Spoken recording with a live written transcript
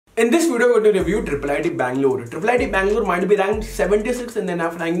In this video, we're going to review IIIT Bangalore. IIIT Bangalore might be ranked 76 in the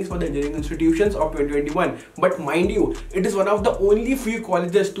NAF rankings for the engineering institutions of 2021. But mind you, it is one of the only few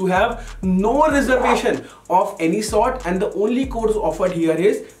colleges to have no reservation of any sort, and the only course offered here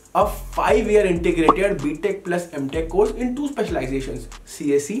is a 5-year integrated B.Tech plus M.Tech course in 2 specializations,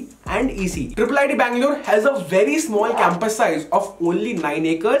 CSE and EC. IIIT Bangalore has a very small campus size of only 9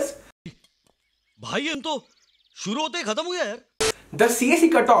 acres. भाई हम तो शुरू होते ही खत्म हो गया यार. The CSE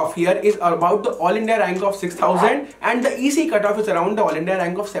cutoff here is about the All India rank of 6000 and the EC cutoff is around the All India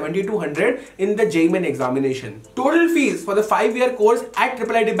rank of 7200 in the JEE Main examination. Total fees for the 5-year course at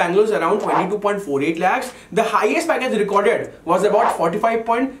IIIT Bangalore is around 22.48 lakhs. The highest package recorded was about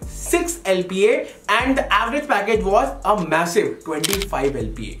 45.6 LPA and the average package was a massive 25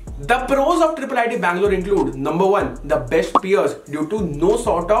 LPA. The pros of IIIT Bangalore include: number 1, the best peers due to no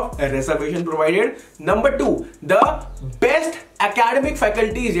sort of reservation provided. Number 2, the best academic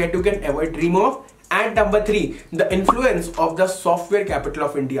faculties yet you can ever dream of. And number 3, the influence of the software capital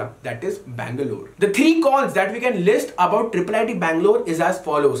of India, that is Bangalore. The 3 cons that we can list about IIIT Bangalore is as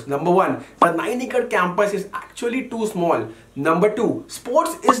follows. Number 1, the 9-acre campus is actually too small. Number 2,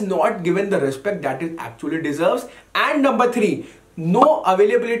 sports is not given the respect that it actually deserves. And number 3, no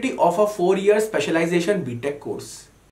availability of a 4-year specialization B.Tech course.